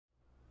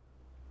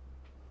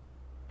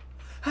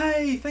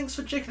Hey, thanks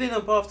for checking in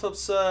on Bathtub,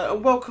 sir,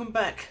 and welcome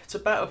back to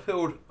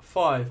Battlefield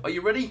 5. Are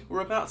you ready? We're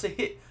about to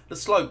hit the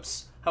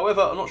slopes. However,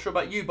 I'm not sure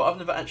about you, but I've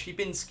never actually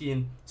been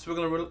skiing, so we're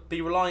going to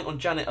be relying on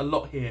Janet a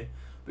lot here.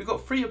 We've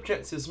got 3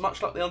 objectives,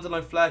 much like the Under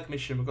No Flag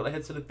mission. We've got to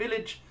head to the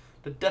village,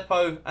 the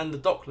depot, and the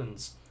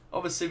docklands.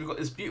 Obviously, we've got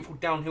this beautiful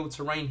downhill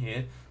terrain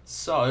here,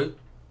 so...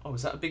 Oh,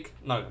 is that a big...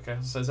 No, okay,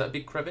 so is that a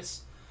big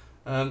crevice?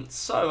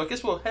 So, I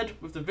guess we'll head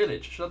with the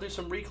village. Should I do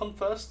some recon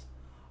first?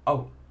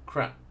 Oh,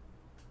 crap.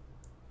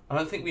 I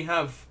don't think we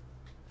have...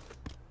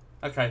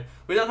 Okay,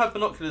 we don't have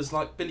binoculars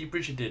like Billy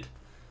Bridger did.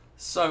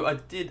 So I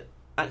did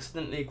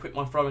accidentally equip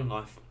my throwing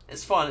knife.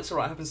 It's fine, it's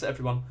alright, it happens to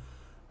everyone.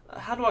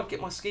 How do I get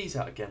my skis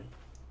out again?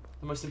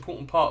 The most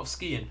important part of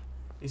skiing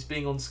is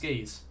being on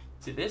skis.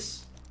 Is it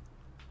this?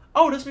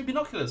 Oh, there's my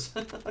binoculars.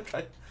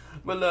 Okay,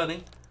 we're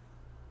learning.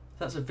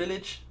 That's a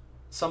village.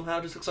 Somehow,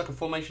 just looks like a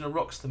formation of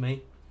rocks to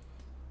me.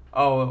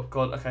 Oh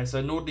god, okay,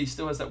 so Nordlys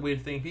still has that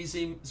weird thing. If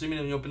you zoom in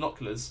on your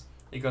binoculars,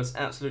 it goes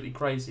absolutely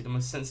crazy. The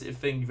most sensitive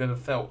thing you've ever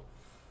felt.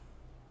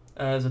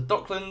 There's a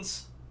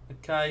docklands,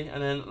 okay,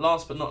 and then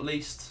last but not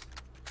least,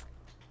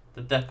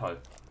 the depot.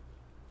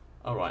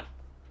 Alright.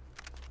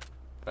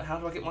 But how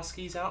do I get my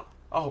skis out?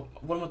 Oh,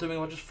 what am I doing?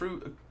 I just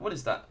threw... What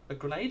is that? A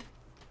grenade?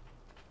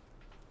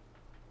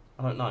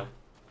 I don't know.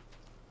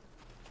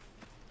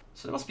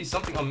 So there must be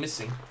something I'm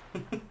missing.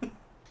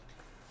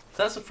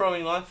 That's a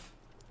throwing knife.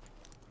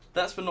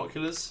 That's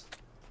binoculars.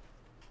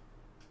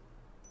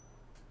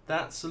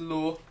 That's a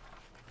lure.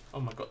 Oh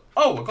my god.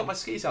 Oh, I got my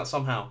skis out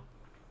somehow.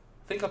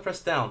 I think I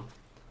pressed down.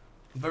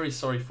 I'm very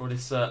sorry for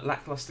this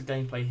lackluster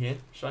gameplay here,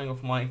 showing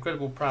off my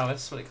incredible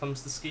prowess when it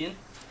comes to skiing.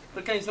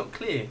 But the game's not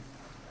clear.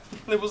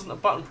 There wasn't a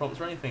button prompt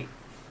or anything.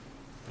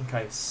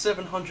 Okay,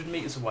 700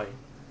 meters away.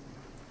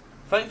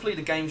 Thankfully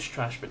the game's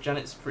trash, but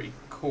Janet's pretty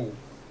cool.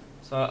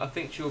 So I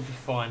think she'll be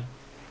fine.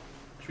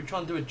 Should we try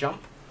and do a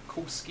jump?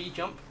 Cool ski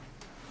jump?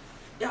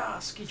 Yeah,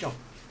 ski jump.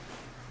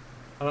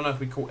 I don't know if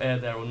we caught air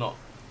there or not.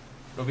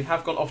 But we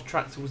have gone off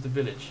track towards the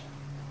village.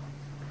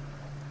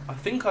 I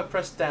think I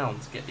pressed down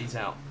to get these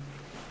out.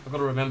 I've got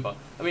to remember.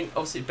 I mean,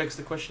 obviously it begs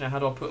the question now, how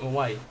do I put them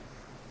away?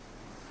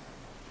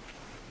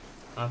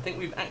 And I think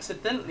we've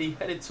accidentally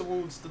headed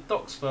towards the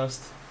docks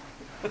first.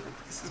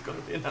 This is going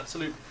to be an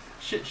absolute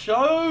shit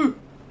show!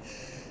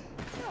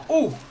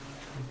 Oh!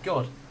 My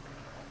god.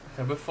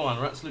 Okay, we're fine.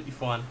 We're absolutely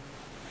fine.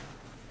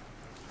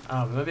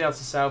 Ah, we may be able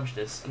to salvage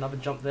this. Another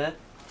jump there.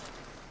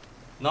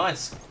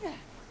 Nice.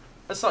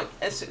 That's like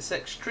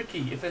SSX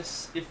Tricky, if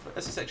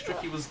SSX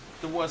Tricky was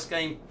the worst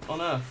game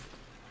on earth.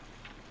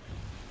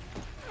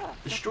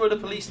 Destroy the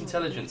police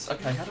intelligence.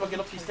 Okay, how do I get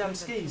off these damn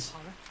skis?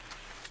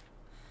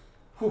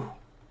 Whew.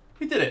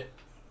 We did it.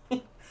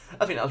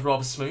 I think that was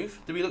rather smooth.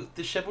 Do we look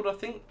dishevelled, I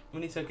think? We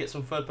need to get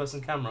some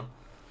third-person camera.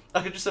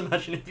 I could just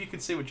imagine if you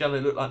could see what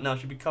Jello looked like now,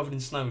 she'd be covered in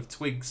snow with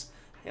twigs,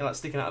 like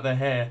sticking out of her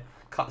hair,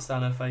 cuts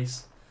down her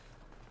face.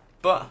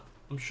 But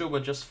I'm sure we're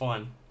just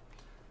fine.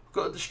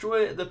 Got to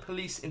destroy the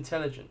police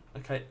intelligence.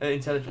 Okay,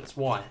 intelligence.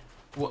 Why?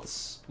 What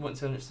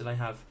intelligence do they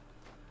have?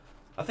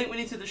 I think we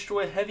need to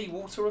destroy heavy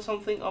water or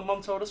something. Our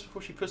mum told us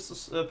before she pushed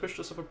us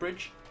off a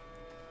bridge.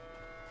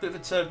 Bit of a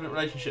turbulent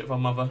relationship with our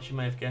mother, she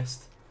may have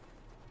guessed.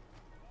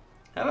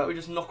 How about we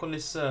just knock on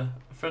this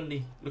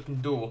friendly-looking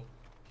door?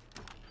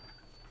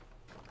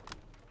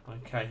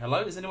 Okay,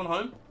 hello. Is anyone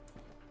home?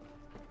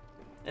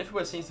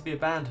 Everywhere seems to be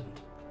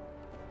abandoned.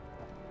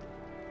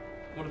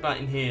 What about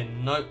in here?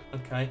 Nope.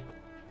 Okay.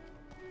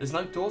 There's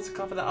no door to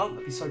cover that up?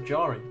 That'd be so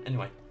jarring.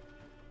 Anyway.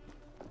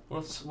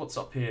 What's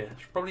up here?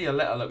 It's probably a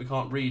letter that we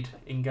can't read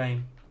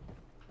in-game.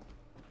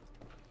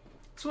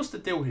 So what's the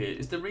deal here?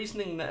 Is the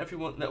reasoning that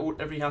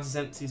every house is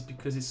empty is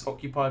because it's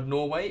occupied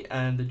Norway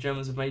and the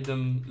Germans have made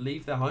them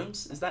leave their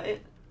homes? Is that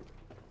it?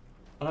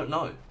 I don't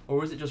know.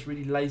 Or is it just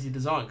really lazy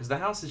design? Because the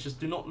houses just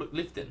do not look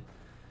lived in.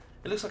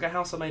 It looks like a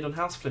house I made on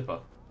House Flipper.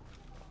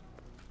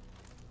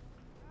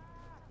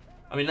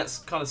 I mean, that's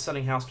kind of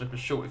selling House Flipper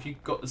short. If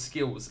you've got the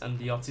skills and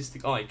the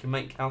artistic eye, you can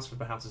make House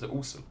Flipper houses. They're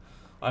awesome.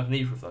 I have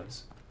neither of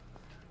those.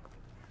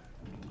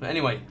 But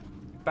anyway,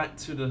 back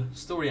to the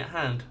story at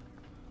hand.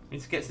 We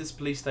need to get to this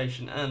police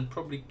station and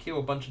probably kill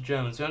a bunch of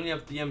Germans. We only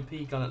have the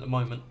MP gun at the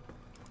moment,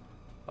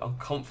 but I'm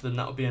confident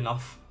that'll be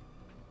enough.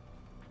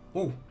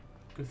 Oh,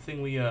 good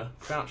thing we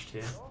crouched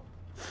here.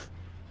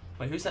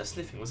 Wait, who's that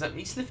sniffing? Was that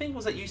me sniffing? Or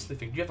was that you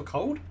sniffing? Do you have a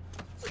cold?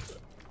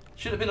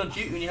 Should have been on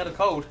duty when you had a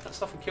cold. That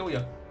stuff will kill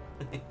you.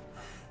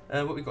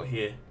 What we got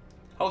here?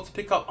 Hold to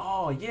pick up.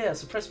 Oh yeah,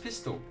 suppressed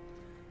pistol.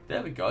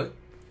 There we go.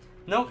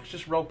 Now I can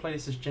just roleplay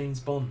this as James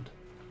Bond.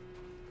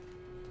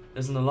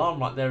 There's an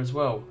alarm right there as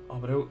well. Oh,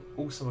 but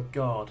also a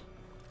guard.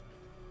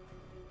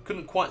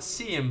 Couldn't quite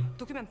see him.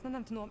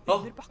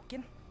 Oh.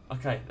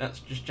 Okay, that's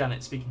just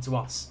Janet speaking to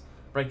us.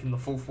 Breaking the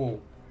fourth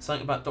wall.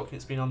 Something about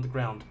documents being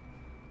underground.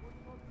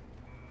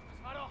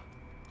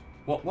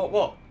 What?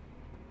 What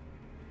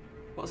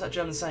was that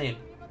German saying?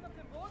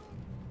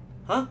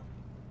 Huh?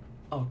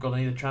 Oh god, I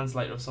need a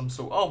translator of some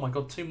sort. Oh my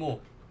god, 2 more.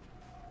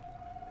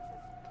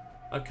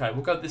 Okay,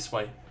 we'll go this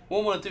way.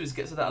 What I want to do is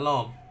get to that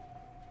alarm.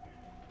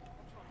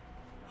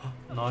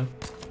 No.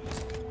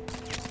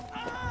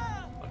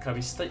 Okay,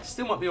 we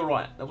still might be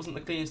alright. That wasn't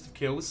the cleanest of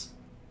kills.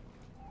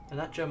 And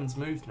that German's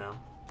moved now.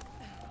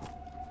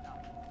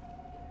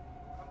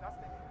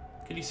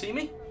 Can you see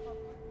me?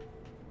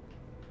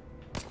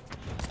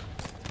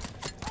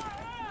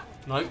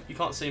 No, you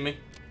can't see me.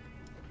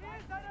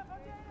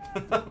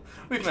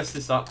 We've messed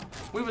this up.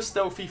 We were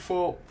stealthy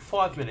for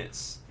 5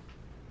 minutes.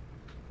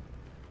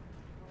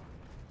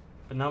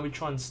 But now we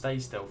try and stay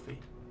stealthy.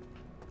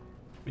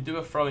 We do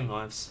have throwing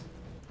knives.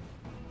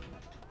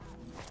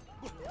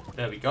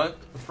 There we go.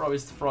 The throw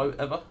is the throw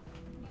ever.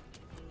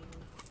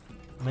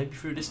 Maybe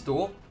through this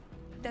door.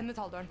 Den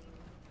metalldøren.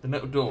 The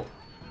metal door.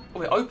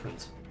 Oh, it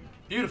opened.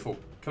 Beautiful.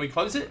 Can we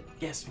close it?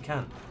 Yes, we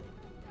can.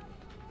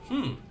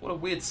 What a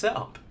weird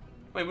setup.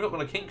 I mean, we're not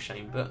going to kink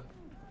shame, but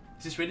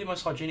is this really the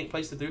most hygienic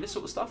place to do this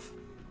sort of stuff?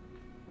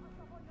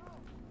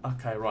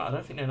 Okay, right. I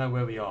don't think they know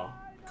where we are.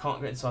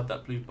 Can't get inside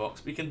that blue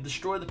box. We can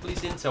destroy the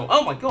police intel.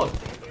 Oh my god!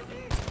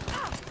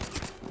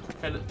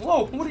 Okay,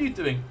 whoa! What are you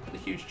doing? What a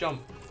huge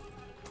jump.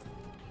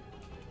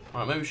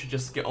 Alright, maybe we should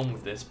just get on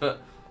with this.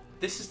 But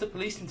this is the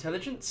police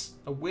intelligence?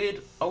 A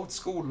weird old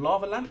school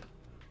lava lamp?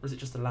 Or is it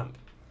just a lamp?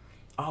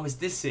 Oh, is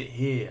this it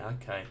here?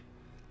 Okay.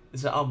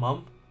 Is that our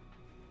mum?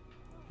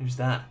 Who's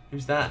that?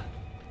 Who's that?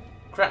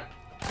 Crap!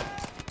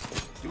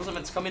 He wasn't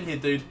meant to come in here,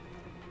 dude.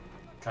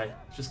 Okay,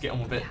 let's just get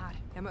on with it.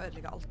 Jeg må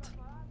ødelegge alt.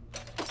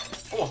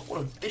 Oh, what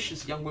a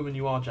vicious young woman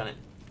you are, Janet.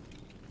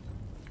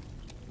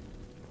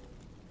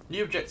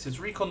 New objectives.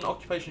 Recon and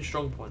occupation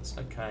strong points.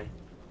 Okay.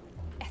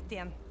 Ett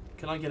igjen.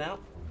 Can I get out?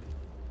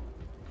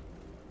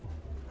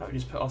 How about we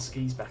just put our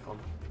skis back on?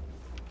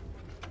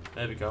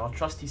 There we go. Our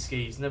trusty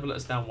skis. Never let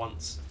us down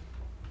once.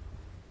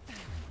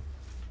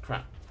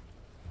 Crap.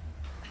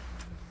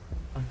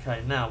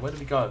 Okay, now, where do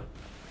we go?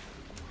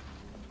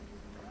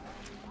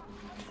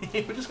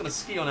 We're just going to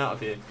ski on out of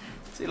here.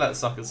 See you later,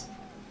 suckers.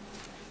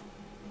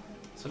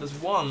 So there's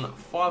one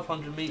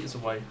 500 metres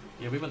away.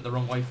 Yeah, we went the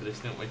wrong way for this,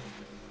 didn't we?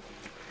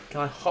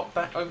 Can I hop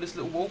back over this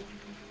little wall?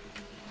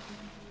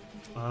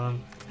 No,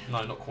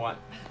 not quite.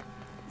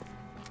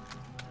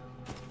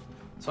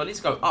 So I need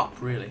to go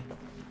up, really.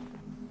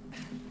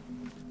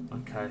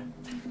 Okay.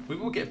 We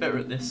will get better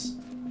at this.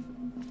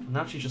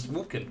 Now she's just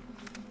walking.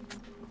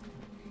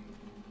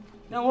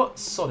 You know what?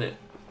 Sod it.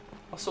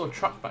 I saw a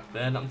truck back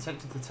there that I'm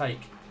tempted to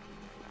take.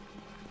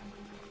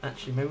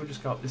 Actually, maybe we'll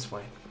just go up this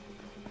way.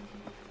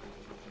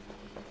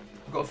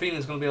 I've got a feeling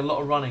there's going to be a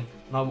lot of running.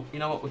 No, you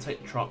know what? We'll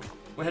take the truck.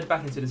 We'll head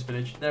back into this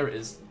village. There it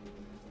is.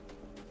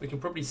 We can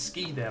probably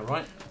ski there,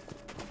 right?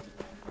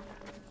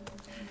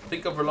 I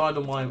think I've relied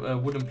on my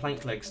wooden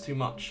plank legs too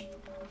much.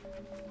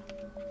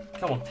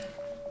 Come on.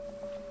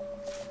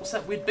 What's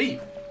that weird beep?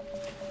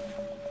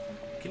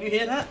 Can you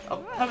hear that? I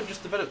haven't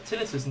just developed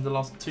tinnitus in the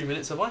last 2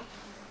 minutes, have I?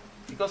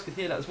 You guys could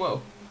hear that as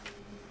well.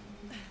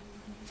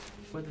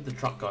 Where did the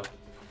truck go? I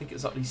think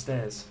it's up these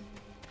stairs.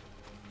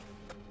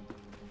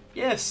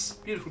 Yes!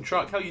 Beautiful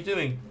truck. How are you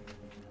doing?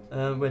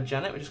 We're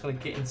Janet. We're just going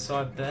to get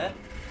inside there.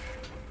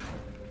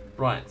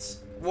 Right.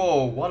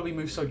 Whoa, why do we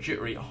move so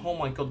jittery? Oh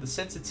my god, the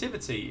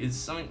sensitivity is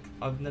something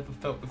I've never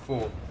felt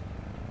before.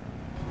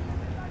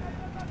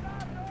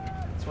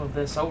 It's one of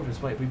their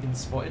soldiers. Wait, have we been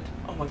spotted?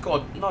 Oh my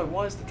god, no,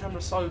 why is the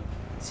camera so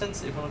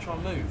sensitive when I try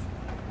and move?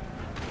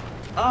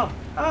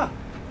 Ah!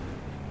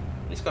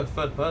 Let's go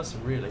third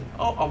person, really.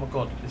 Oh my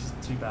god, this is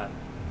too bad.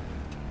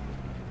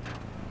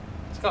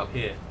 Let's go up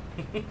here.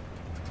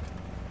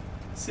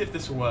 See if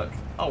this will work.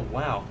 Oh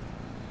wow.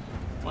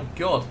 My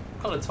god,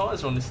 what kind of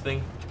tyres are on this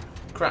thing?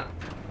 Crap.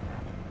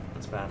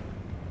 That's bad.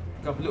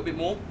 Go up a little bit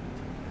more.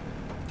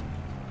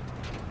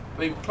 I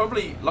mean,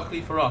 probably, luckily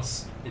for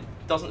us, it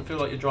doesn't feel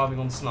like you're driving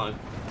on snow.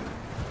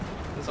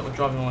 Looks like we're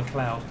driving on a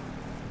cloud.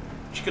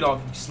 Which you could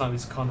argue snow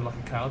is kind of like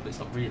a cloud, but it's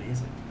not really,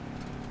 is it?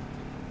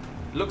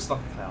 It looks like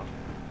a cloud.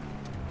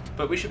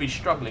 But we should be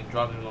struggling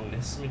driving along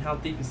this. I mean, how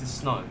deep is this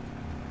snow?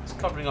 It's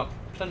covering up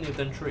plenty of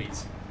them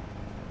trees.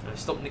 No,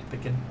 stop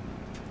nitpicking.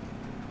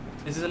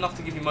 This is enough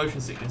to give you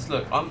motion sickness.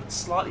 Look, I'm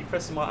slightly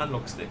pressing my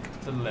analog stick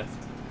to the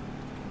left.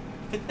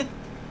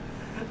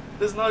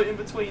 There's no in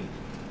between.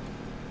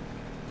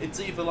 It's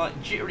either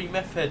like jittery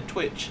meth head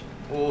twitch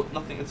or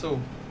nothing at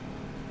all.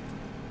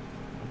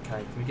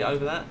 Okay, can we get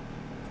over that?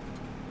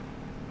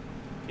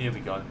 Here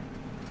we go.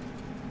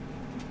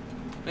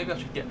 Maybe I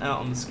should get out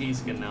on the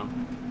skis again now.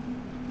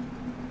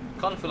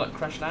 Kind of feel like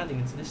crash landing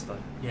into this though.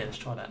 Yeah, let's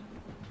try that.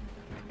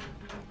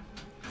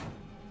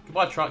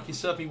 Goodbye truck, you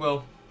served me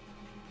well.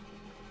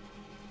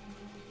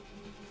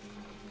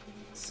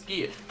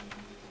 Ski it.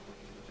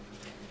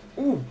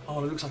 Ooh,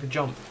 oh, it looks like a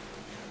jump.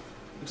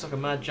 Looks like a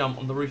mad jump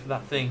on the roof of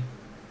that thing.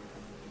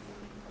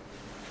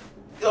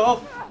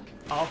 Oh!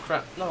 Oh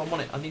crap, no, I'm on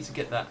it, I need to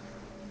get that.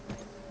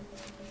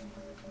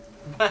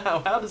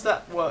 Wow, how does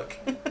that work?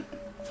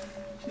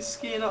 She's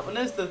skiing up, and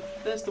there's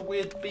the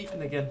weird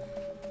beeping again.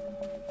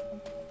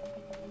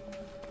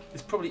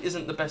 This probably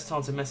isn't the best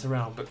time to mess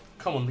around, but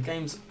come on, the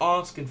game's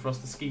asking for us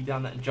to ski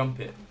down that and jump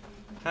it.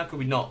 How could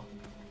we not?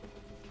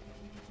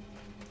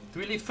 Do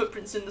we leave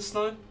footprints in the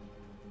snow?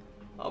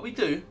 Oh, we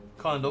do,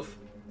 kind of.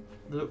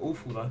 They look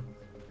awful though.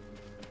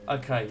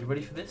 Okay, you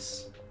ready for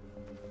this?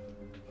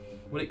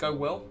 Will it go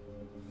well?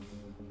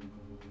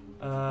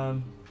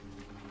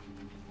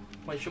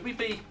 Wait, should we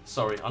be...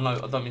 Sorry, I know,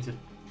 I don't mean to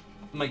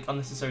make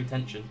unnecessary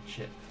tension.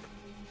 Shit.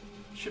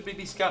 Should we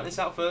be scouting this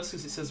out first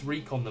because it says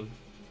recon them?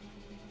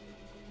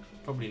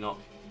 Probably not.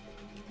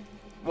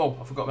 Whoa,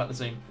 I forgot about the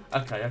team.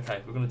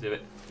 Okay, we're going to do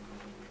it.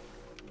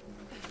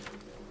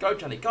 Go,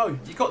 Janet, go.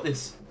 You got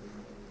this.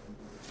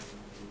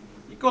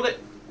 You got it.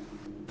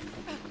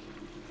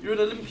 You're an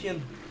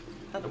Olympian.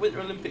 At the Winter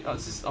Olympic... Oh,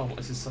 this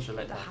is such a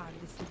letdown.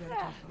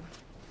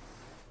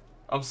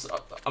 I'm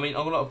going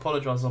to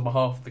apologise on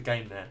behalf of the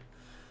game there.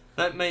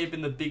 That may have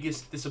been the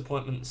biggest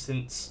disappointment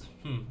since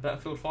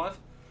Battlefield 5.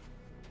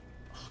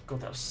 Oh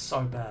god, that was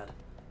so bad.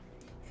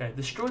 Okay,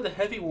 destroy the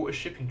heavy water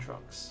shipping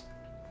trucks.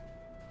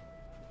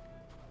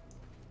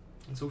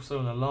 There's also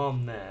an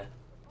alarm there.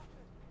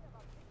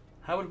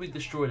 How would we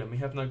destroy them? We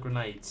have no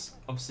grenades.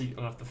 Obviously, I'm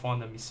going to have to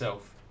find them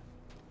myself.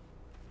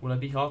 Will they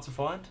be hard to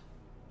find?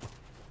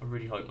 I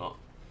really hope not.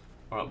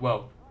 Alright,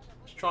 well,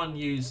 let's try and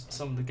use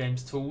some of the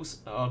game's tools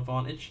at our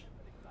advantage.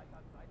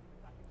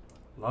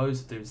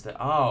 Loads of dudes there.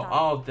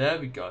 Oh, there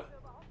we go.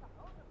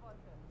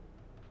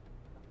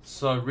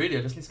 So really,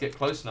 I just need to get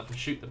close enough and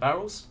shoot the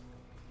barrels.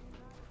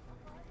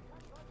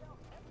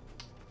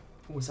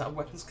 Oh, is that a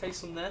weapons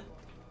case on there?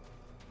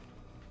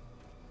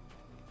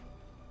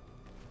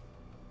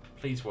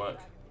 Please work.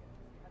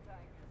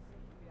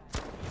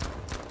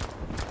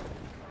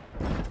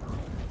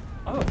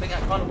 Oh, I think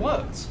that kind of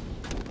worked.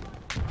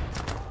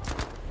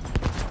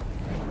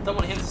 Don't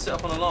want him to set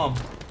up an alarm.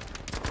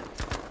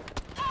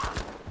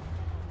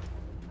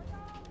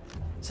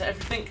 Is that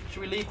everything?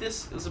 Should we leave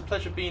this? It was a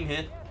pleasure being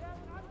here.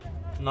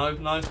 No.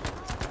 Come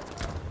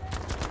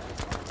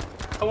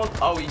on.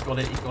 Oh, he got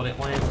it.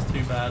 My aim was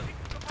too bad.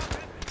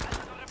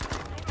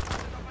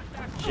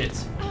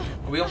 Shit.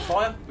 Are we on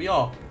fire? We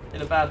are.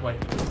 In a bad way.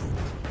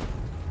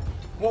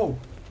 Whoa.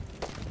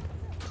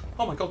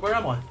 Oh my god, where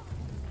am I?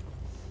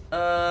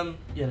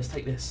 Yeah, let's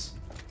take this.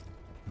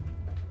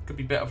 Could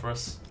be better for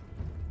us.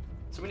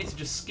 So we need to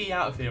just ski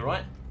out of here,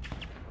 right?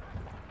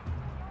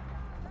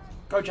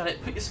 Go,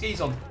 Janet. Put your skis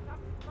on.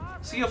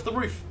 Ski off the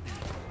roof.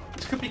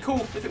 This could be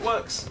cool if it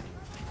works.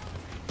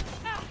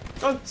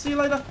 Go. See you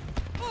later.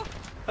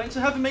 Thanks for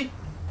having me.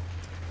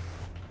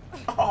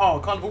 Oh,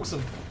 kind of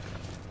awesome.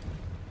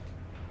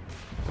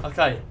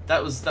 Okay,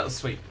 that was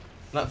sweet.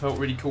 That felt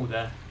really cool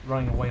there.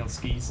 Running away on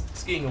skis.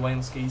 Skiing away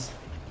on skis.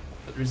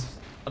 But there is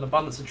an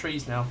abundance of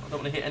trees now. I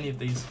don't want to hit any of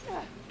these.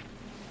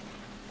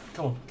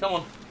 Come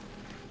on.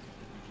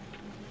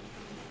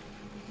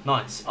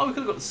 Nice. Oh, we could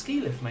have got the ski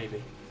lift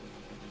maybe.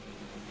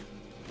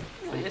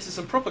 But this is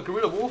some proper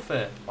guerrilla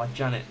warfare by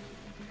Janet.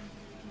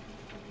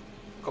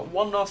 Got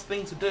one last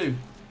thing to do.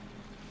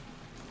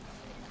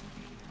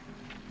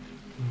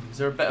 Is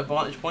there a better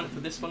vantage point for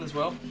this one as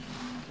well?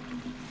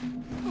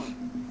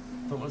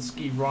 Don't want to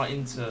ski right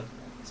into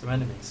some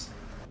enemies.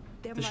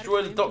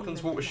 Destroy the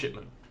Docklands water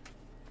shipment.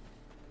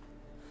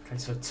 Okay,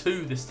 so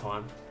 2 this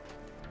time.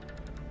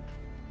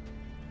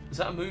 Is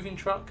that a moving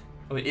truck?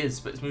 Oh, it is,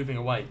 but it's moving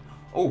away.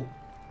 Oh!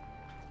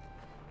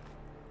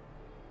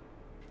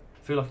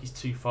 I feel like he's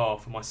too far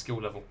for my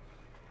skill level.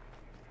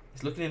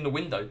 He's looking in the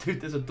window.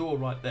 Dude, there's a door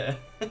right there.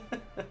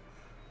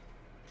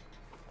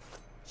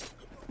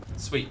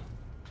 Sweet.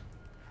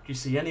 Do you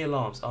see any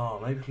alarms? Oh,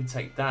 maybe we can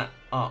take that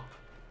up.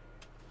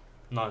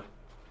 No.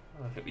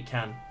 I don't think we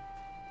can.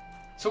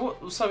 So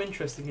what was so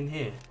interesting in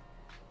here?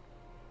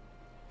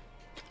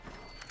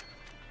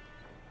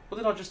 What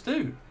did I just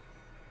do?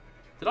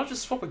 Did I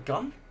just swap a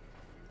gun?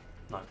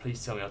 No,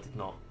 please tell me I did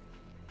not.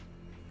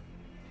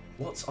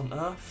 What on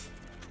earth?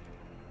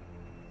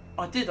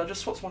 I did, I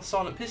just swapped my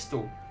silent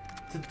pistol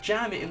to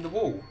jam it in the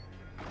wall.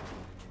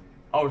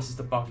 Oh, this is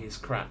the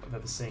buggiest crap I've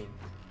ever seen.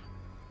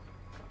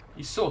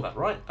 You saw that,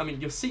 right? I mean,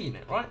 you're seeing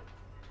it, right?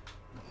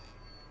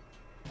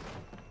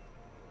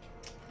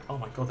 Oh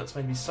my god, that's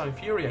made me so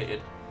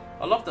infuriated.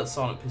 I love that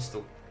silent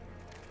pistol.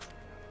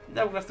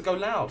 Now we're going to have to go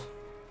loud.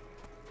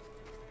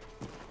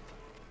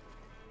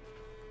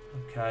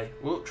 Okay,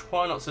 we'll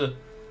try not to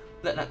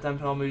let that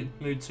dampen our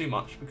mood too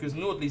much, because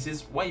Nordlys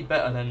is way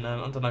better than,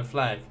 I don't know,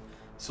 Flag.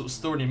 Sort of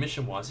story and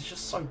mission wise, it's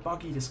just so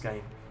buggy, this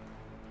game.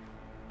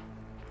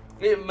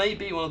 It may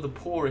be one of the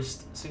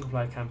poorest single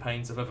player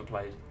campaigns I've ever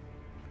played.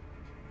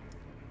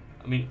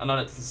 I mean, I know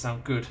that doesn't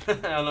sound good.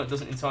 I know it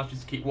doesn't entice you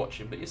to keep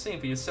watching, but you're seeing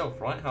for yourself,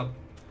 right?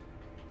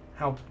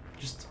 How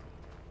just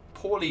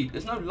poorly,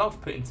 there's no love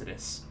put into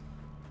this.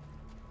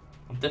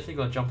 I'm definitely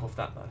going to jump off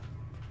that though.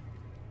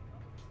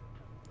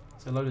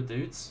 Is there a load of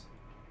dudes?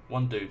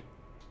 One dude.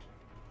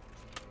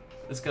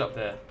 Let's get up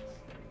there.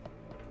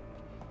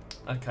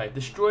 Okay,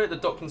 destroy the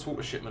Docklands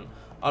water shipment.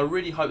 I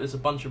really hope there's a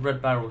bunch of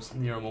red barrels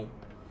near them all.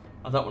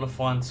 I don't want to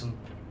find some...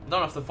 I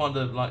don't have to find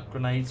like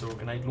grenades or a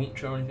grenade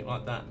launcher or anything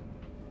like that.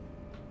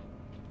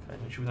 Okay,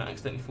 make sure we don't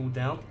accidentally fall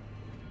down.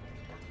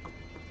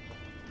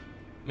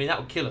 I mean, that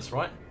would kill us,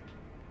 right?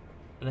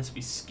 Unless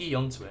we ski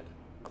onto it.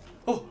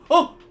 Oh!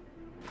 Oh!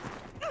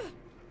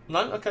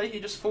 No? Okay,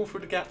 you just fall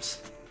through the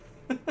gaps.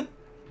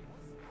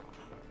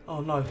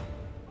 Oh no.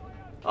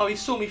 Oh, he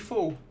saw me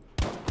fall.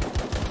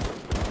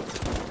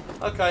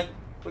 Okay,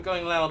 we're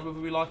going loud whether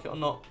we like it or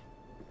not.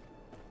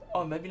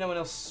 Oh, maybe no one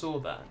else saw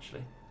that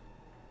actually.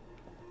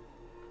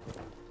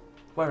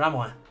 Where am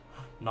I?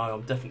 No,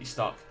 I'm definitely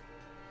stuck.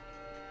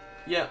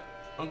 Yeah,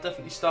 I'm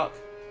definitely stuck.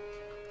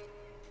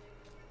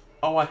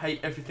 Oh, I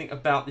hate everything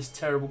about this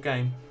terrible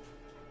game.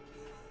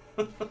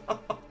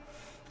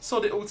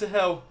 Sod it all to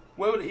hell.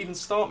 Where would it even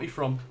start me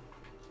from?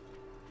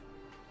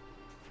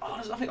 Oh,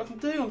 there's nothing I can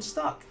do. I'm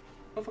stuck.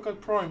 What if I go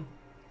prone?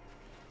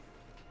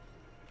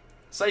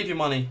 Save your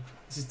money.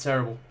 This is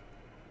terrible.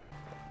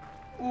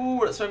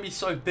 Ooh, that's made me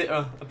so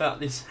bitter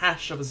about this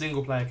hash of a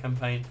single player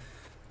campaign.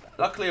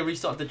 Luckily I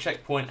restarted the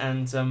checkpoint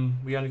and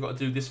we only got to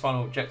do this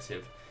final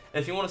objective.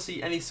 If you want to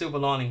see any silver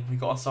lining, we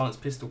got our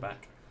silenced pistol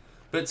back.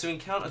 But to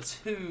encounter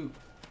 2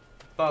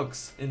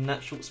 bugs in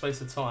that short space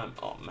of time,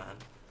 oh man.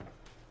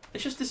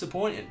 It's just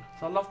disappointing.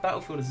 I love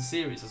Battlefield as a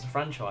series, as a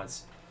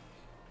franchise.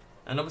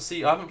 And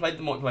obviously I haven't played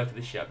the multiplayer for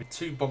this yet, I've been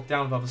too bogged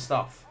down with other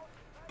stuff.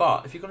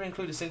 But if you're going to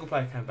include a single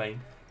player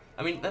campaign,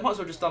 I mean, they might as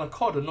well just done a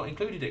COD and not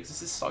included it, because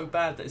this is so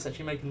bad that it's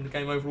actually making the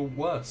game overall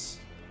worse.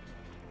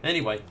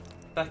 Anyway,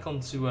 back on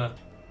to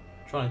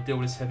trying to deal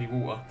with this heavy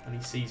water, and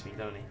he sees me,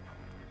 don't he?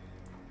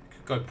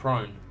 Could go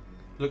prone.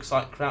 Looks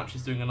like crouch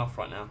is doing enough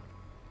right now.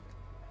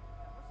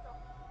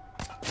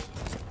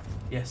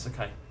 Yes,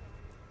 okay.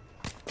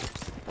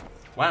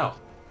 Wow,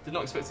 did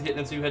not expect to hit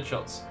them 2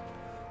 headshots,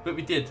 but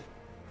we did.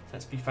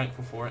 Let's be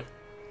thankful for it.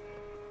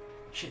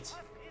 Shit.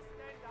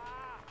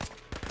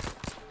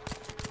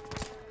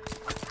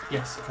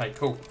 Yes, okay,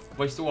 cool.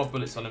 Waste all our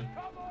bullets on him.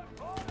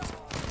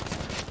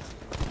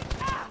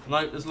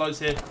 No, there's loads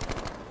here.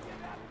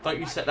 Don't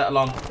you set that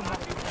alarm.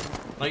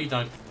 No, you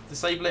don't.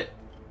 Disable it.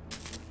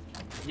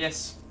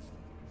 Yes.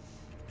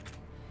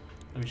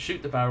 Let me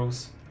shoot the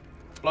barrels.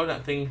 Blow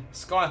that thing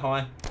sky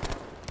high.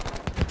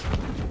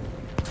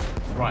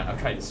 Right,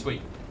 okay, sweet.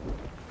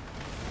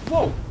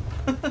 Whoa!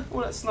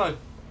 All that snow.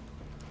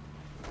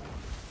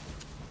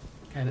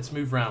 Okay, let's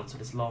move round to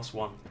this last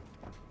one.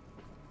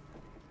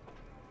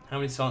 How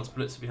many silenced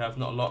bullets do we have?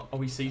 Not a lot.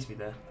 Oh, he sees me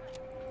there.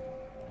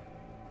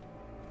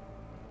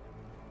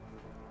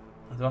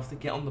 Do I have to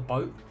get on the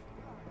boat?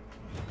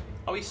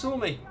 Oh, he saw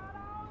me.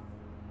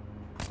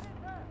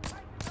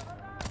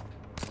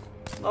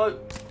 No.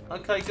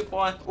 Okay,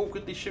 goodbye.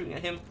 Awkwardly shooting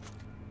at him.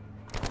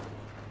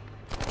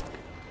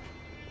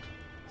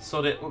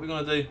 Sod it. What are we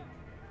going to do?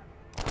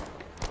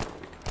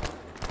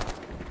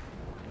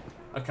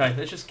 Okay,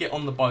 let's just get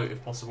on the boat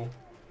if possible.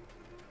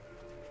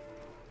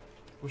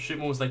 We'll shoot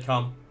more as they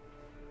come.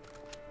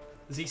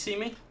 Does he see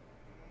me?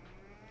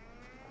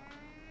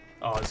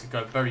 Oh, this could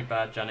go very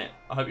bad, Janet.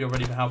 I hope you're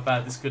ready for how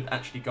bad this could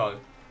actually go.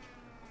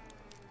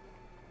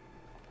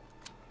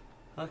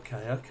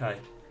 Okay, okay.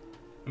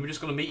 And we're just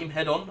going to meet him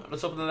head on at the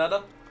top of the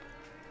ladder?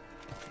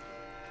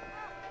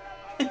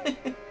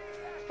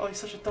 Oh, he's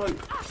such a dope.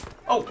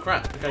 Oh,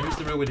 crap. Okay, who's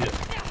the real idiot?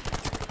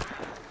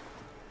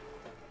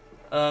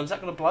 Is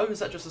that going to blow? Is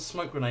that just a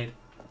smoke grenade?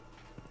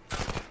 Can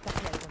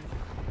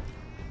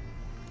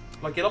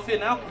I get off here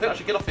now? I think I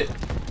should get off it.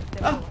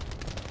 Ah!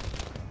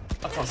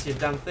 I can't see a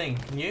damn thing.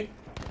 Can you?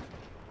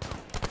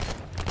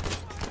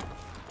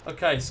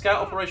 Okay,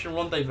 Scout Operation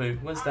Rendezvous.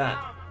 Where's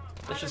that?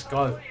 Let's just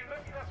go.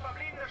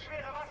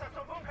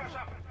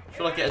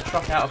 Should I get a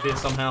truck out of here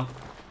somehow?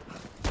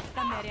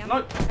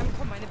 Nope.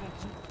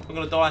 I'm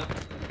gonna die.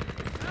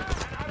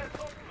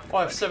 Oh,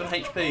 I have 7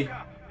 HP.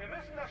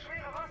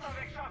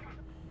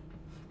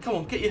 Come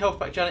on, get your health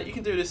back, Janet. You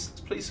can do this.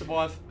 Please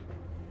survive.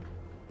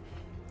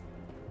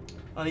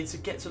 I need to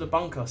get to the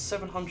bunker.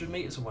 700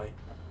 meters away.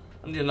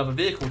 I need another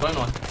vehicle, don't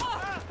I?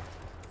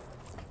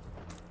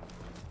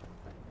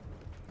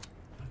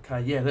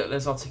 Okay, yeah,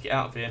 there's our ticket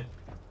out of here.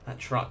 That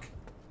truck.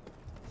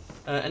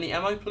 Any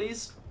ammo,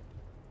 please?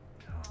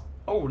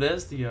 Oh,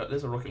 there's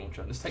a rocket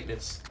launcher. Let's take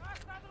this.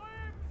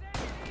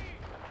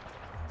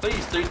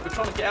 Please, dude, we're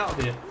trying to get out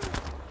of here.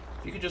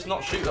 If you could just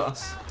not shoot at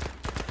us.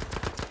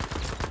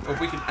 Or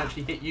if we could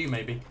actually hit you,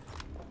 maybe.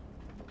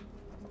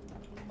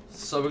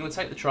 So we're going to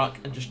take the truck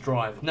and just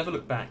drive. Never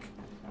look back.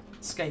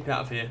 Escape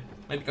out of here.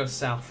 Maybe go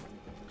south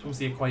towards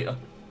the equator.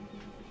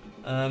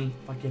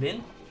 If I get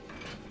in.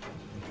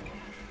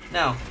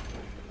 Now.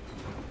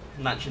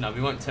 Actually, no,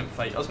 we won't tempt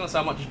fate. I was going to say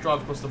I might just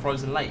drive across the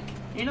frozen lake.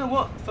 You know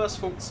what? First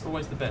thought's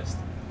always the best.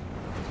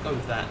 Let's go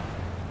with that.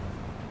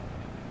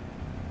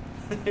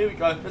 Here we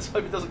go. Let's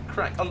hope it doesn't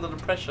crack under the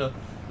pressure.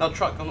 Now,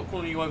 truck, I'm not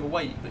calling you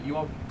overweight, but you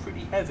are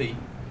pretty heavy.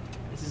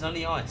 This is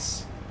only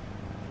ice.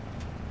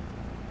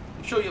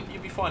 I'm sure you'll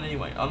be fine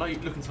anyway. I know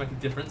you're looking to make a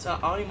difference. I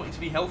only want you to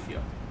be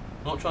healthier.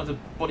 I'm not trying to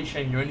body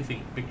shame you or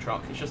anything, big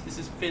truck. It's just this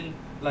is thin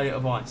layer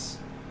of ice.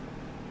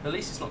 At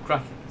least it's not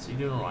cracking, so you're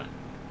doing alright.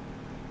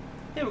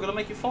 Yeah, we're going to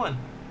make it fine.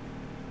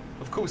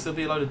 Of course, there'll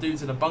be a load of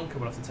dudes in a bunker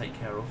we'll have to take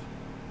care of.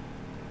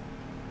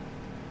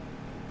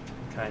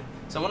 Okay,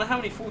 so I wonder how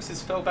many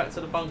forces fell back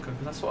to the bunker,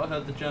 because that's what I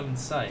heard the Germans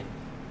say.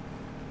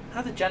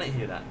 How did Janet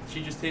hear that? Did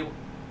she just hear...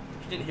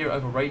 She didn't hear it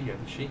over radio,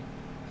 did she?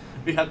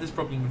 We had this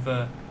problem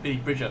with Billy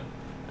Bridger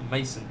and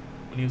Mason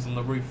when he was on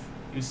the roof.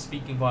 He was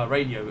speaking via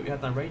radio, but we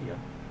had no radio.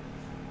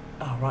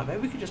 Oh, right,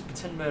 maybe we could just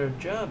pretend we're a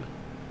German.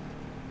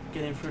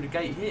 getting through the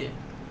gate here.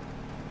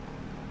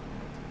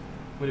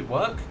 Will it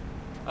work?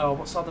 Oh,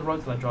 what side of the road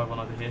did I drive on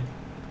over here?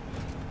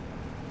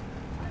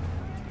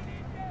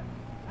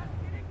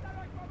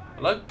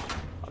 Hello?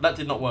 Oh, that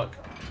did not work.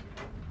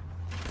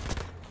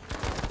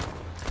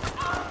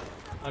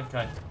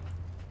 Okay.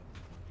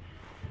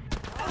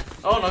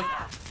 Oh no.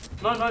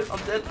 No, no,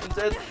 I'm dead, I'm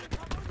dead.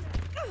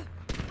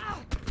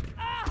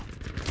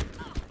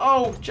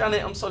 Oh,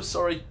 Janet, I'm so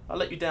sorry. I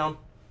let you down.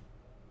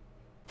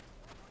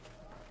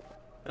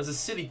 It was a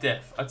silly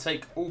death. I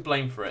take all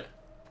blame for it.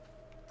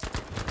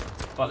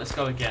 Right, let's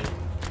go again.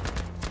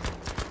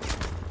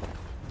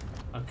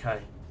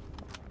 Okay.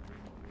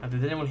 And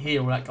did anyone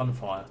hear all that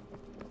gunfire?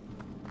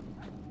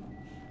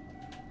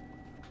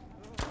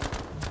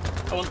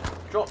 Come on,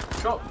 drop,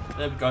 drop.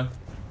 There we go.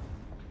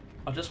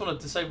 I just want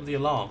to disable the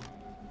alarm.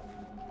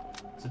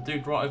 There's a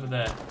dude right over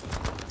there.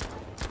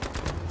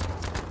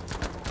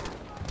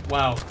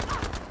 Wow.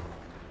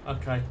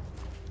 Okay.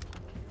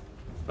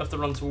 We have to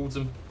run towards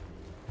him.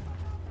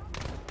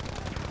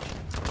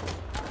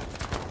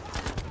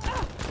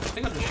 I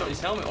think I just shot his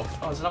helmet off.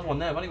 Oh, there's another one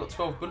there. I've only got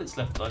 12 bullets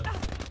left though.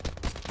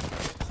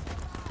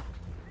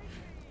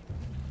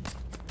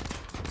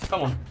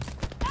 Come on.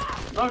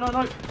 No, no,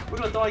 no. We're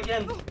going to die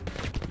again.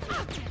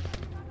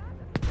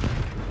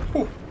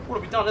 Ooh, what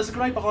have we done? There's a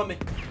grenade behind me.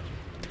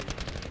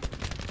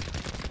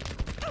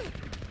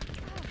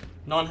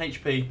 9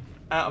 HP.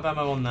 Out of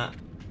ammo on that.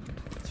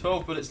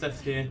 12 bullets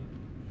left here.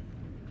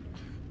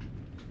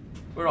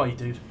 Where are you,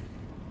 dude?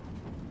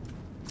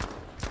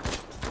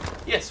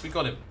 Yes, we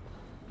got him.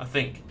 I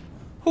think.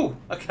 Whew,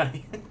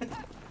 okay.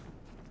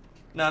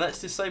 Now let's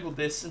disable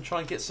this and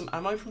try and get some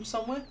ammo from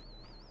somewhere.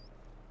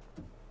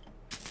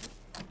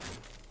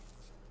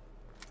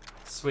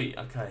 Sweet,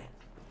 okay.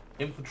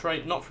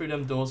 Infiltrate, not through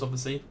them doors,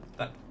 obviously.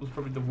 That was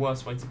probably the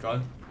worst way to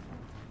go.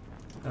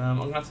 I'm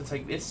going to have to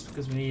take this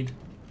because we need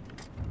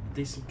a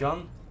decent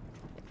gun.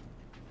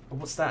 Oh,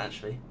 what's that,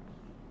 actually?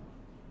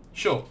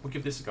 Sure, we'll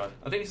give this a go.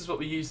 I think this is what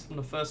we used on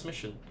the first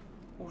mission.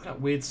 Oh, look at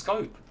that weird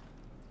scope.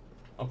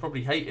 I'll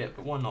probably hate it,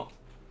 but why not?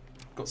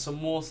 Got some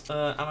more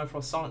ammo for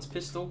our silenced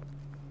pistol.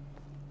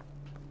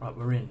 Right,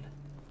 we're in.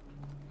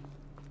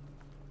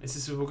 This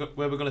is where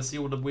we're going to see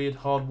all the weird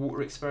hard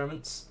water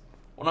experiments.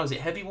 Well, no, is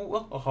it heavy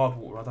water or hard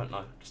water? I don't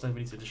know. Just know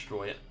we need to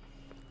destroy it.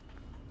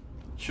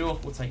 Sure,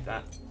 we'll take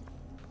that.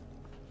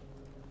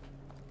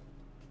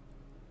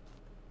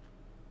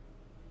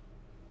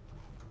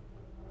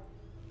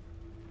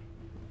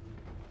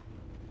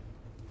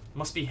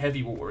 Must be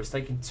heavy water. It's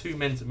taking 2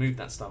 men to move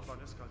that stuff.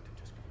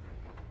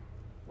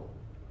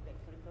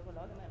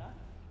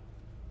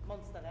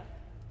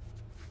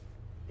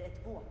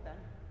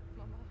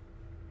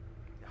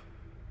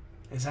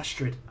 It's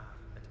Astrid.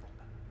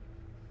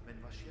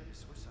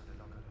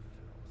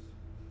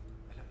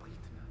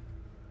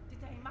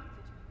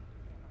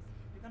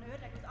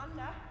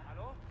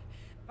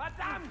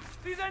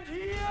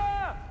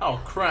 Oh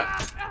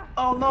crap.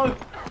 Oh no.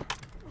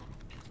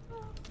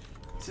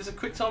 Is this a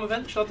quick time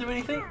event? Shall I do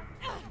anything?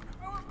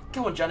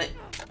 Come on, Janet.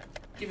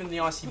 Give him the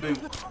icy boot.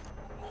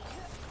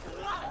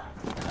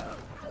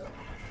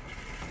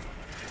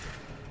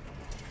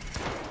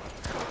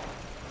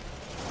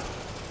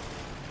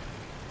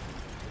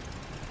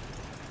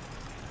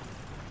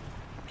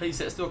 Please,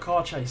 let's do a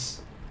car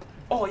chase.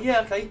 Oh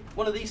yeah, okay.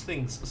 One of these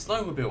things. A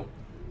snowmobile.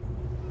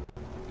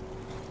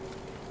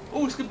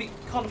 Oh, it's going to be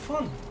kind of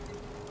fun.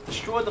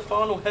 Destroy the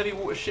final heavy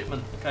water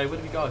shipment. Okay, where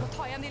do we go?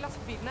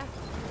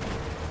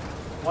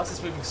 Why is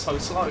this moving so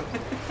slow?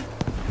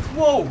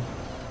 Whoa!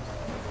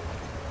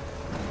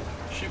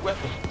 Shoot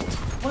weapon.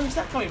 Where is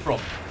that coming from?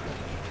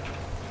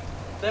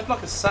 They have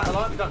like a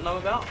satellite we don't know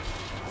about.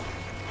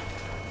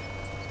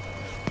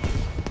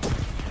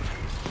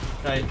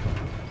 Okay.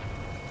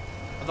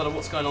 I don't know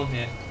what's going on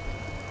here.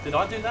 Did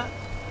I do that?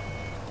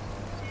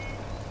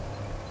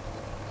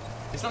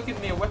 It's not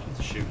giving me a weapon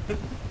to shoot.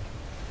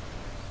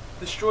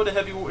 Destroy the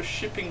heavy water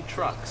shipping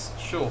trucks.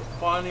 Sure,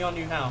 finally I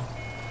knew how.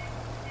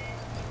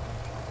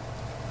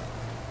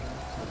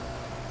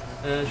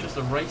 It's just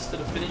a race to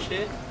the finish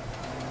here.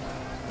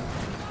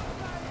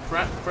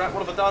 Crap, crap,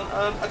 what have I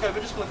done? Okay,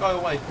 we're just going to go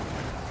away.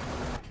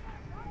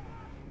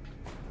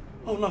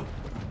 Oh no.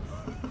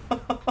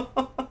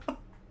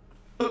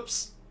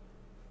 Oops.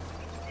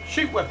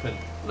 Shoot weapon.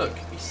 Look,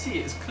 you see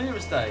it, it's clear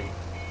as day.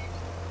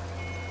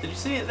 Did you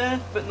see it there?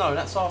 But no,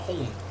 that's our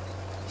horn.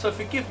 So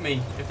forgive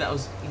me if that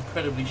was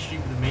incredibly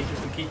stupid of me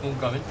just to keep on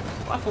going.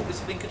 But I thought this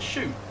thing could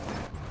shoot.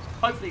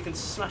 Hopefully it can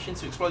smash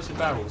into explosive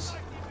barrels.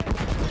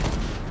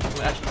 Well,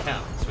 it actually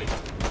can. Sweet.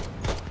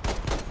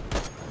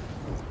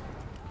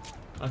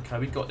 Okay,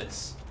 we've got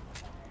this.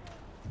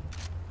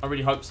 I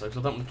really hope so, because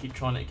I don't want to keep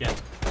trying it again.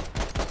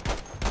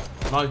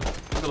 No,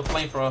 we've got a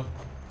flamethrower.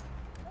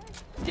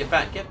 Get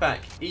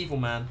back, evil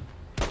man.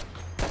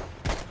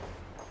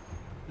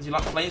 Does he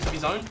like flames of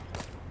his own?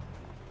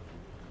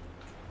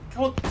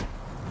 Come on.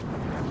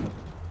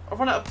 I've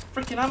run out of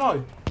freaking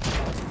ammo.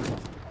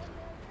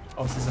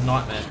 Oh, this is a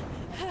nightmare.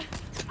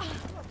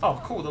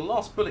 Oh, cool, the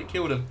last bullet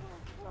killed him.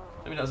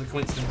 Maybe that was a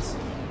coincidence.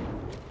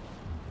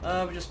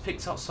 We just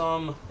picked up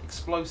some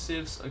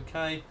explosives.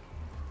 Okay.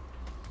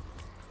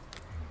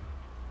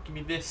 Give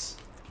me this.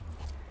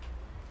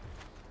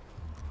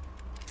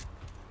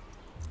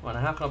 Right,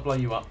 now how can I blow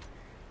you up?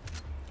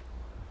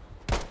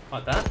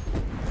 Like that?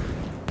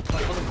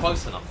 That wasn't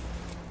close enough.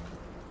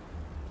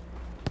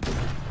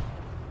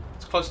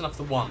 It's close enough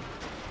to one.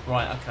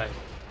 Right, okay.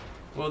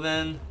 Well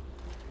then,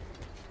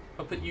 if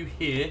I put you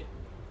here,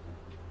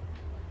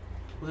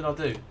 what did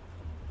I do?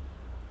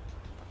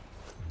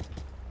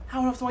 How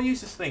on earth do I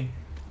use this thing?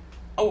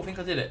 Oh, I think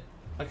I did it.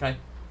 Okay.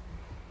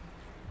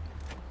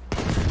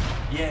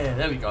 Yeah,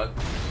 there we go.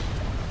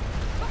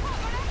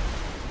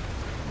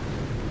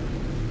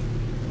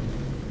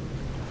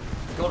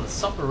 God, a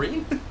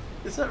submarine?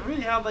 Is that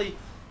really how they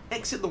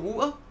exit the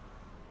water?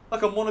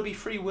 Like a wannabe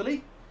Free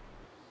Willy?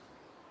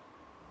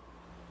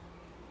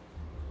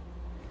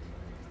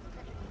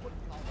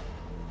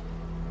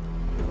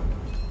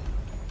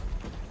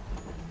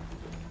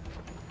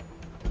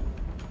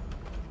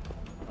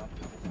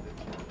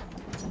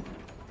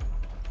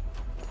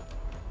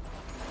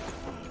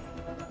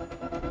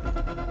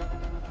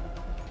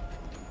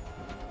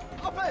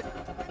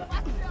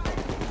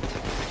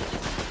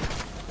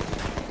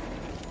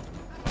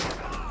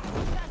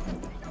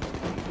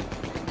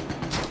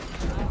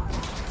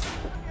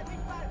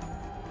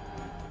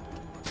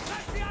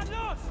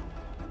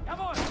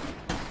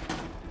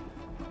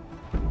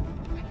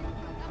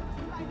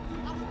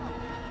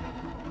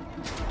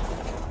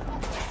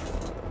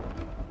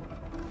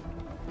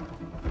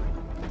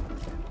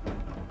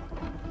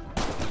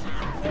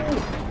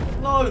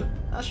 No,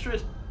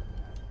 Astrid.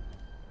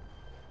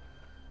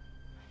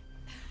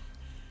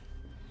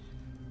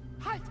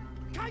 Halt!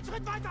 Kein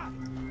Schritt weiter!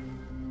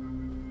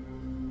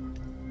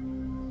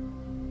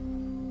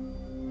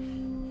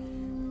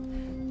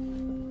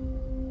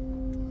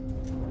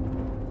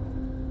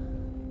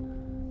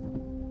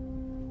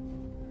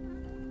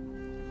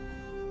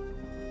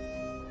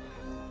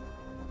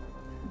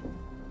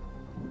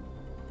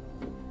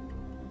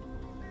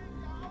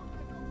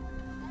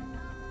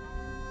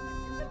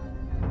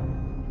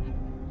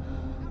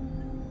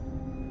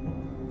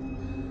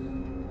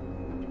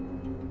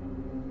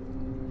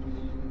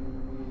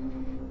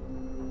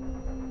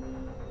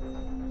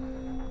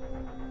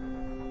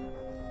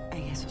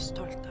 Jeg er så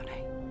stolt av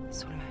deg,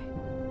 Solveig.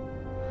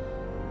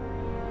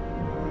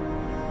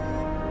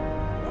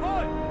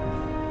 Jawohl!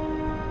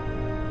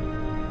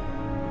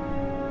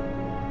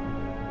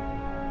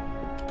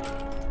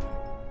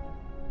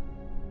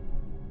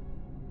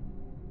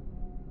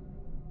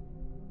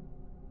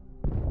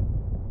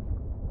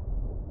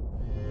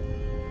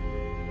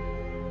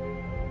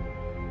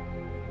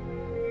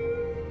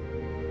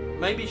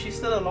 Maybe she's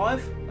still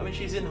alive? I mean,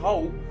 she's in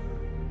Hull.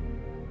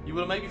 You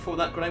would have maybe thought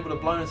that grenade would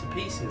have blown her to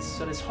pieces,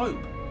 so there's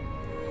hope.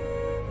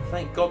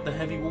 Thank God the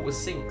heavy water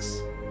sinks.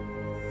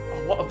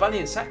 Oh, what a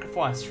valiant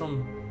sacrifice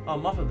from our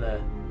mother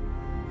there.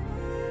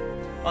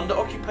 Under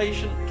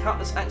occupation,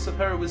 countless acts of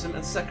heroism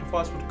and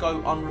sacrifice would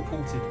go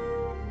unreported.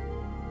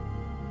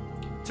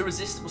 To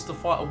resist was to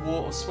fight a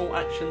war of small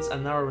actions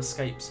and narrow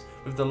escapes,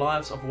 with the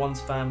lives of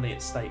one's family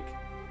at stake.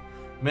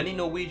 Many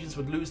Norwegians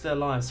would lose their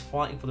lives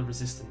fighting for the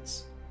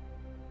resistance.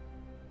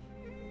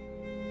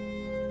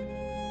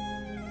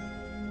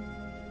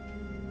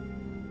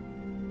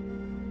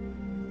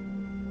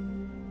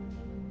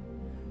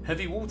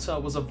 Heavy water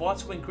was a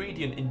vital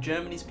ingredient in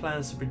Germany's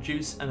plans to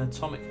produce an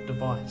atomic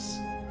device.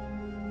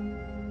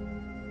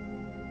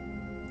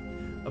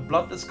 A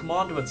bloodless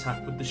commando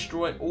attack would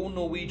destroy all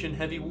Norwegian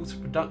heavy water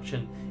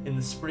production in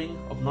the spring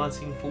of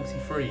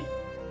 1943.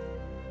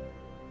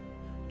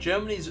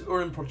 Germany's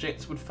Uran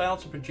project would fail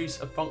to produce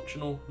a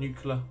functional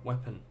nuclear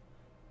weapon.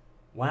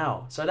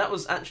 Wow, so that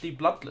was actually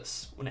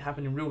bloodless when it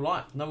happened in real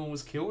life. No one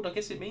was killed, I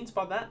guess it means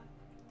by that.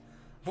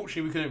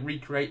 Unfortunately, we couldn't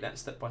recreate that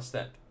step by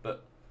step,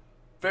 but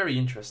very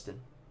interesting.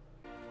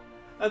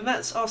 And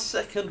that's our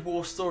second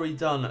war story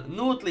done.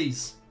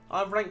 Nordlys.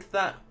 I've ranked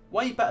that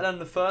way better than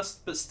the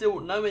first, but still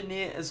nowhere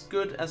near as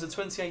good as the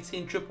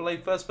 2018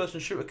 AAA first-person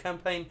shooter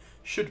campaign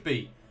should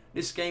be.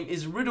 This game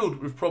is riddled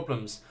with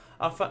problems.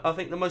 I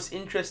think the most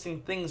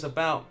interesting things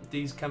about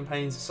these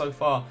campaigns so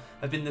far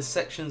have been the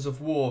sections of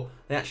war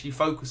they actually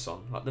focus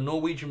on, like the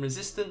Norwegian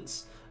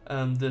resistance,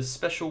 the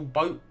special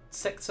boat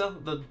sector,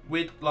 the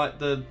weird, like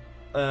the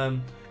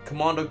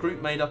commando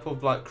group made up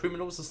of like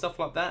criminals and stuff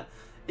like that.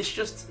 It's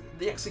just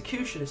the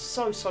execution is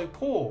so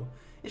poor.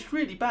 It's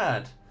really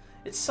bad.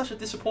 It's such a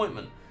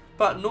disappointment.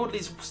 But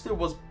Nordlys still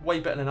was way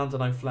better than Under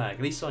No Flag.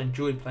 At least I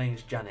enjoyed playing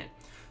as Janet.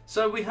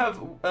 So we have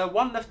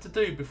one left to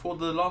do before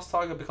the last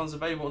target becomes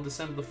available on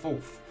December the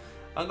 4th.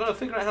 I'm going to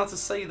figure out how to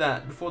say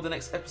that before the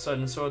next episode,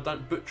 and so I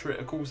don't butcher it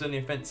or cause any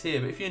offence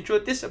here. But if you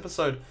enjoyed this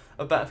episode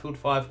of Battlefield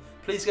 5,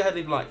 please go ahead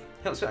and leave a like.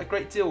 It helps me out a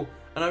great deal,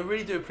 and I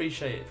really do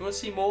appreciate it. If you want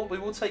to see more, we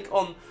will take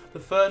on the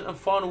third and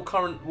final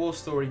current war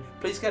story.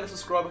 Please go ahead and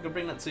subscribe, I can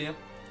bring that to you.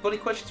 Got any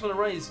questions you want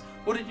to raise?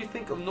 What did you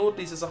think of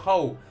Nordlys as a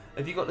whole?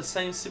 Have you got the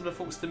same similar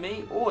thoughts to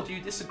me, or do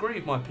you disagree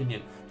with my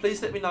opinion?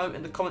 Please let me know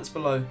in the comments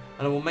below, and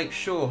I will make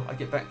sure I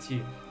get back to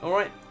you.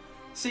 Alright,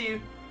 see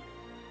you.